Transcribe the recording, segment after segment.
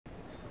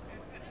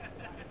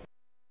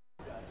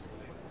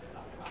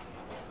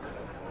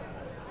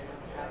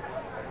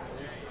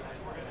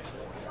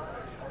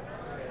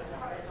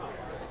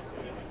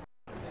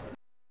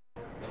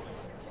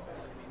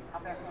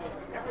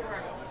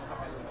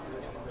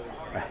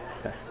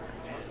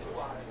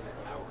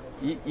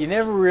you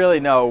never really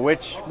know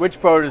which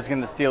boat is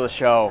going to steal the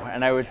show,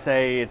 and I would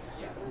say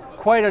it's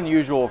quite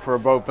unusual for a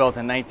boat built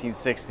in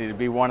 1960 to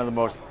be one of the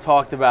most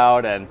talked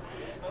about and,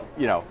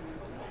 you know,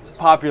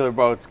 popular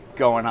boats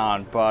going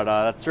on. But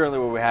that's certainly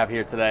what we have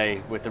here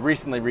today with the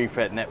recently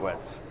refit Knit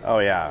Wits. Oh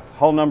yeah,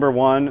 hull number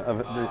 1 of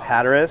the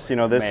Hatteras. You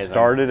know, this Amazing.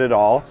 Started it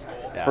all.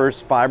 Yeah.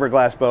 First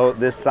fiberglass boat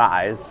this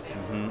size,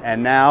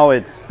 and now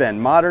it's been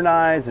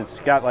modernized. It's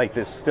got like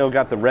this, still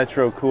got the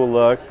retro cool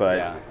look,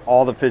 but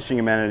all the fishing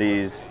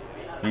amenities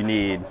you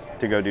need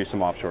to go do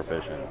some offshore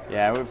fishing.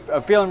 Yeah,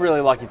 I'm feeling really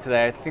lucky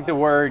today. I think the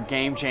word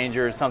game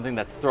changer is something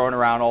that's thrown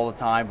around all the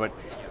time, but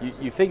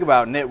you think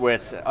about Knit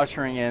Wits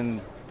ushering in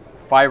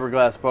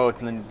fiberglass boats,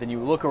 and then you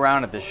look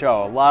around at the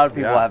show, a lot of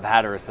people have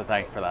Hatteras to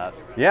thank for that.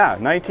 Yeah,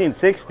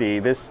 1960,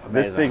 this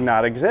did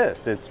not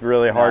exist. It's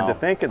really hard to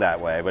think of that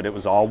way, but it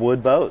was all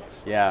wood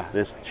boats. Yeah.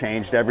 This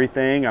changed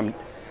everything.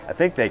 I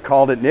think they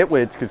called it Knit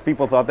Wits because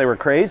people thought they were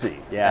crazy.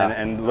 Yeah.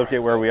 And look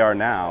at where we are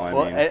now. I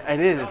mean, it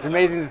is. It's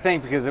amazing to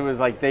think, because it was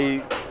like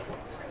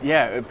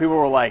people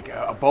were like,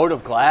 a boat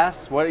of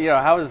glass? What, you know,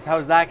 how is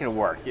that going to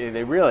work?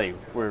 They really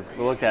were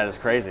looked at as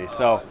crazy.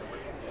 So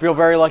feel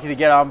very lucky to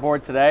get on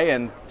board today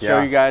and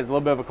show you guys a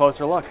little bit of a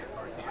closer look.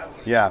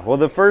 Yeah, well,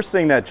 the first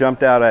thing that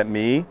jumped out at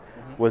me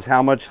was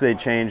how much they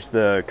changed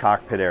the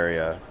cockpit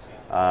area.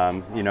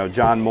 You know,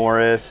 John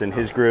Morris and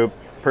his group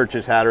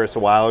purchased Hatteras a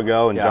while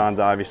ago, and John's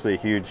obviously a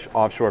huge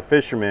offshore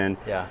fisherman.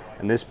 Yeah.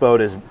 And this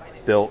boat is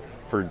built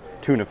for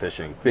tuna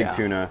fishing, big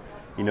tuna.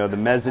 You know, the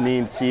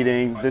mezzanine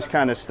seating, this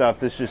kind of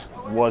stuff, this just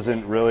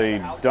wasn't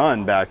really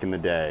done back in the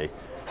day.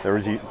 There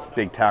was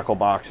big tackle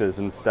boxes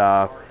and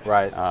stuff.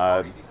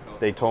 Right.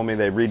 They told me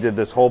they redid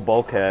this whole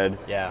bulkhead.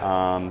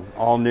 Yeah.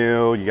 All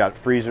new. You got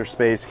freezer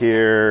space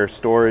here,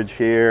 storage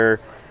here,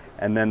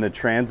 and then the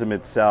transom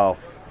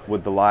itself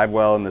with the live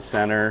well in the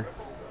center,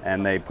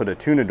 and they put a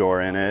tuna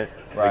door in it.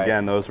 Right.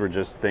 Again, those were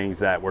just things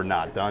that were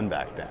not done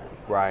back then.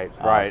 Right.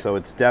 Right. So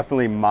it's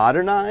definitely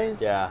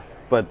modernized. Yeah.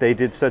 But they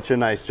did such a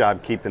nice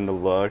job keeping the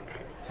look,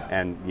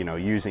 and you know,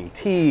 using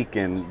teak,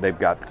 and they've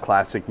got the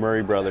classic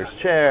Murray Brothers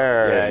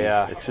chair. Yeah,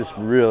 yeah. It's just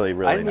really,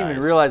 really nice. I didn't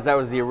even realize that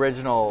was the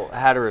original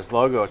Hatteras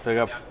logo.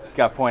 It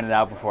got pointed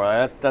out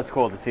before. That's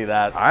cool to see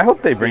that. I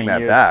hope they bring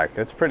that back.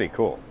 That's pretty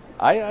cool.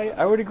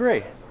 I would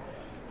agree.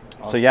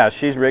 So yeah,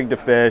 she's rigged to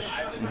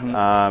fish,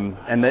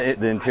 and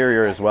the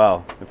interior as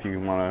well, if you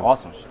want to.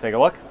 Awesome. Should we take a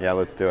look? Yeah,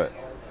 let's do it.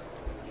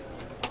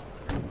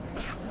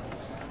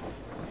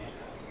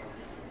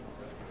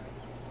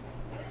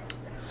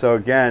 So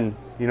again,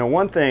 you know,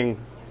 one thing,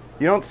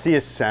 you don't see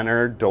a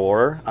center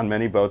door on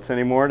many boats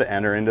anymore to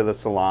enter into the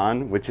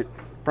salon, which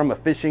from a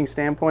fishing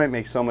standpoint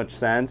makes so much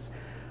sense.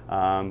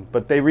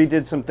 But they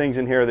redid some things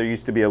in here. There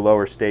used to be a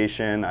lower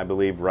station, I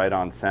believe, right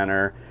on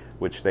center,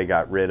 which they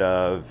got rid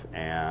of.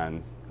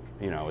 And,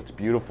 you know, it's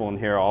beautiful in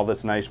here, all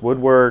this nice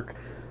woodwork,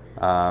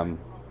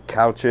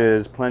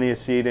 couches, plenty of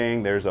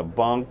seating. There's a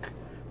bunk.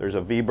 There's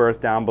a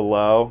V-berth down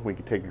below. We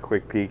can take a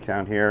quick peek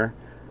down here.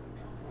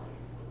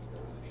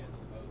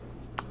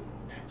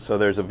 So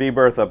there's a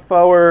V-berth up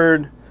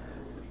forward,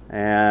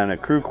 and a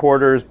crew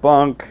quarters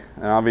bunk,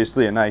 and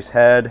obviously a nice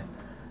head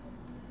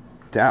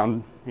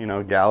down, you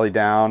know, galley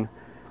down.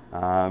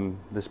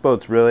 This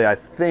boat's really, I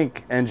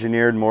think,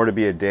 engineered more to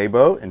be a day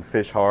boat and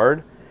fish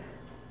hard,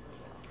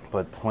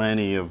 but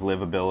plenty of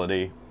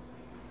livability.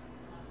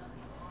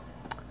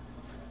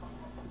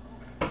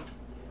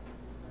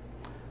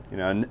 You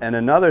know, and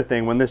another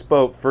thing, when this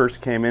boat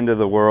first came into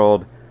the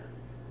world,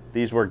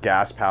 these were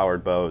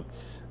gas-powered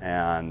boats,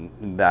 and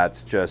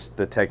that's just,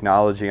 the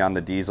technology on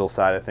the diesel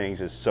side of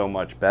things is so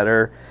much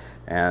better,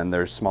 and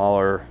there's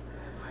smaller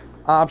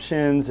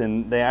options,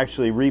 and they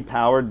actually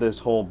repowered this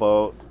whole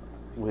boat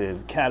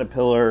with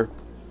Caterpillar.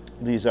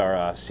 These are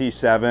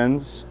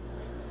C7s,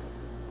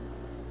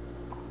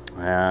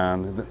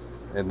 and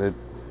it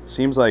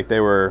seems like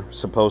they were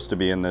supposed to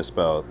be in this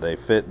boat. They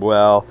fit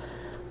well.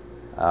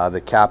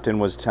 The captain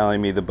was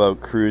telling me the boat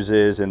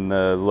cruises in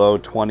the low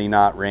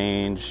 20-knot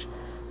range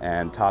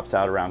and tops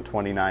out around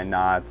 29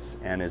 knots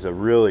and is a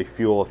really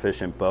fuel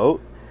efficient boat.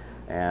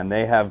 And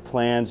they have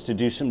plans to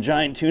do some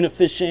giant tuna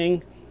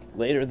fishing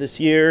later this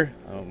year.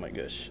 Oh my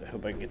gosh, I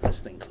hope I can get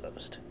this thing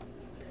closed.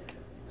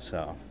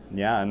 So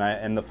yeah,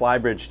 and the fly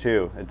bridge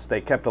too.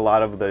 They kept a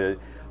lot of the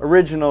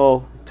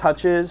original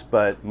touches,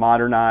 but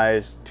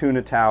modernized.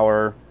 Tuna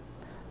tower.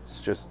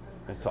 It's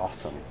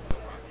awesome.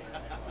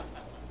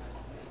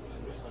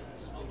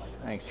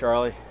 Thanks,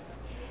 Charlie.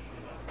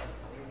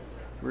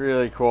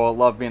 Really cool.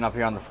 Love being up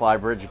here on the fly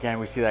bridge again.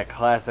 We see that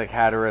classic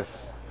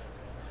Hatteras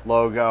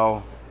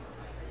logo,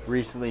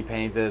 recently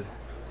painted.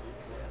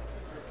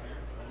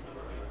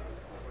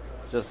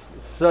 Just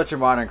such a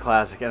modern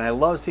classic, and I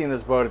love seeing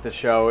this boat at the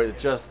show. It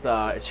just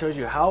it shows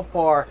you how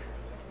far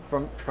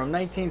from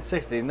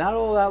 1960, not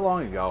all that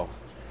long ago.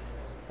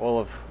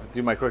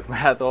 Do my quick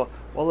math, all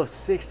of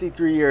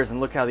 63 years, and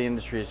look how the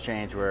industry has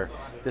changed, where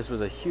this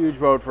was a huge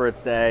boat for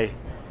its day,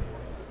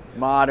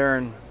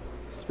 modern,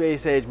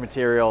 space age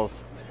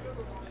materials,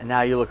 and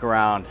now you look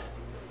around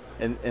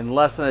in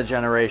less than a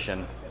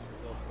generation,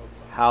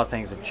 how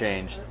things have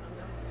changed.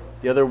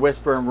 The other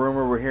whisper and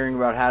rumor we're hearing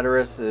about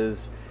Hatteras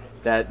is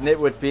that Knit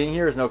Wits being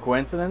here is no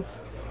coincidence.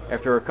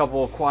 After a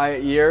couple of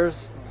quiet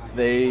years,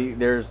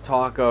 there's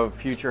talk of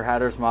future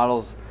Hatteras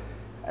models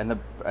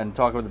and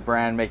talk of the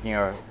brand making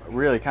a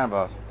really kind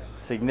of a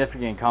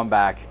significant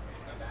comeback.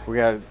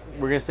 We're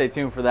gonna stay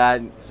tuned for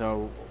that.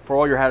 So for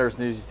all your Hatteras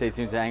news, you stay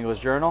tuned to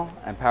Angler's Journal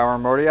and Power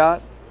and Motor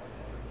Yacht.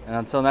 And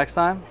until next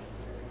time,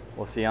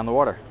 we'll see you on the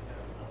water.